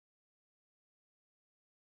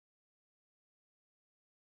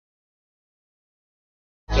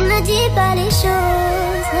me dis pas les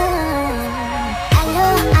choses. Allô,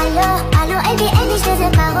 allô, allô, LB, je te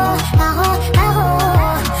paro, paro, paro.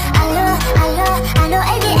 Allô, allô, allô,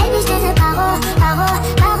 LB, je te paro, paro,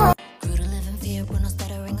 paro. Grew to live in fear when I'm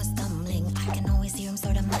stuttering or stumbling. I can always hear him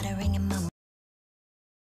sort of muttering and mumbling.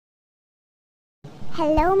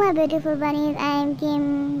 Hello my beautiful bunnies, I am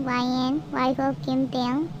Kim YN, wife of Kim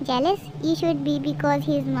Taehyung. Jealous? You should be because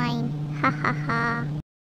he's mine. Ha ha ha.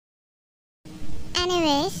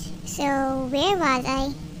 Anyways, so where was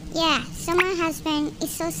I? Yeah, so my husband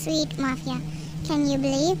is so sweet, Mafia. Can you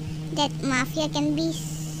believe that Mafia can be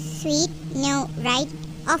sweet? No, right?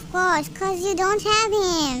 Of course, cause you don't have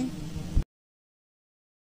him.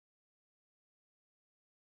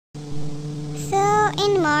 So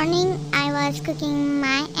in morning I was cooking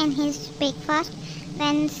my and his breakfast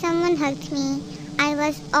when someone hugged me. I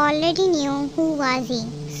was already knew who was he.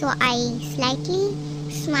 So I slightly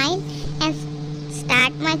smiled and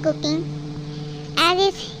start my cooking as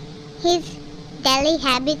if his daily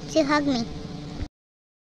habit to hug me.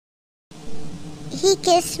 He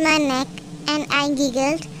kissed my neck and I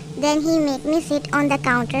giggled. Then he made me sit on the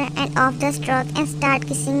counter and off the stroke and start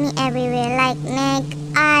kissing me everywhere like neck,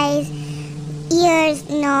 eyes, ears,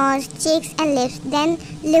 nose, cheeks and lips. Then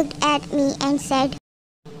looked at me and said,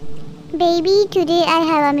 "Baby, today I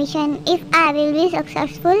have a mission. If I will be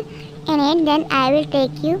successful in it, then I will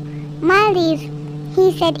take you Maldives," he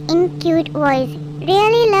said in cute voice.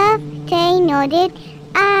 "Really, love?" Tay nodded.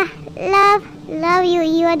 "Ah, love you.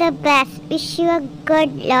 You are the best. Wish you a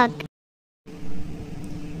good luck."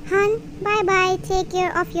 "Hun, bye-bye. Take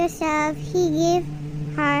care of yourself." He gave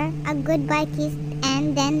her a goodbye kiss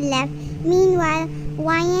and then left. Meanwhile,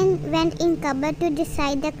 YN went in cupboard to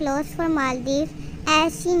decide the clothes for Maldives,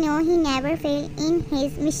 as she know he never failed in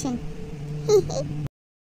his mission.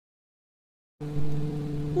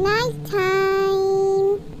 Night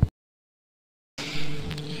time.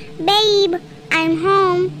 "Babe, I'm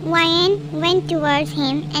home." YN went towards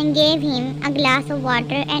him and gave him a glass of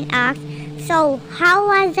water and asked, "So, how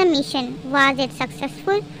was the mission? Was it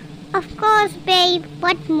successful?" "Of course, babe.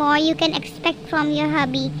 What more you can expect from your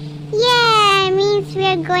hubby?" "Yeah, means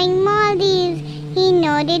we're going Maldives." He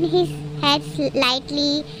nodded his head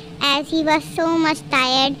slightly as he was so much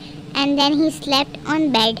tired, and then he slept on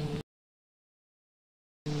bed.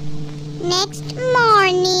 Next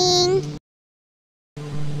morning,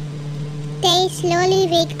 they slowly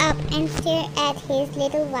wake up and stare at his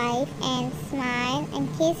little wife and smile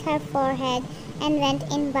and kiss her forehead and went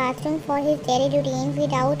in bathroom for his daily routine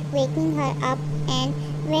without waking her up and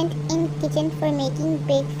went in kitchen for making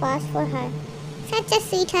breakfast for her. Such a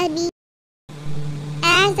sweet hubby.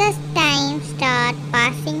 As the time start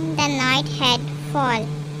passing, the night had fall.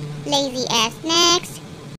 Lazy ass. Next.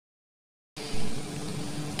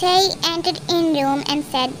 Tay entered in room and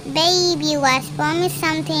said, "Babe, you was promised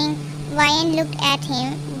something." YN looked at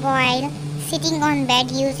him while sitting on bed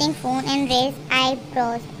using phone and raised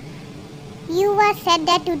eyebrows. "You was said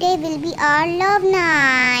that today will be our love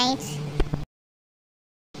night."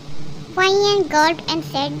 YN gulped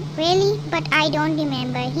and said, "Really? But I don't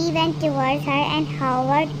remember." He went towards her and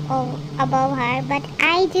hovered above her. "But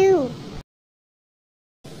I do."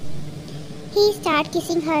 He started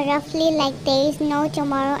kissing her roughly like there is no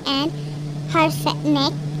tomorrow and her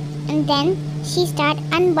neck, and then she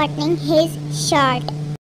started unbuttoning his shirt.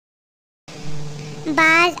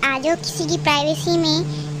 बाज आजो, किसी की privacy में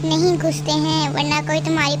नहीं घुसते हैं वरना कोई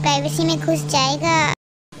तुम्हारी प्राइवेसी में घुस जाएगा.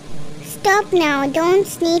 Stop now.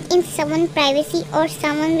 Don't sneak in someone's privacy or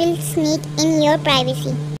someone will sneak in your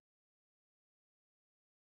privacy.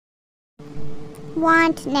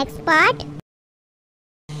 Want next part?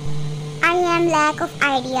 I am lack of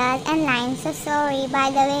ideas and lines, so sorry. By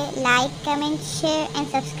the way, like, comment, share and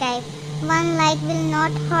subscribe. One like will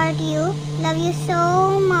not hurt you. Love you so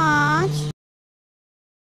much.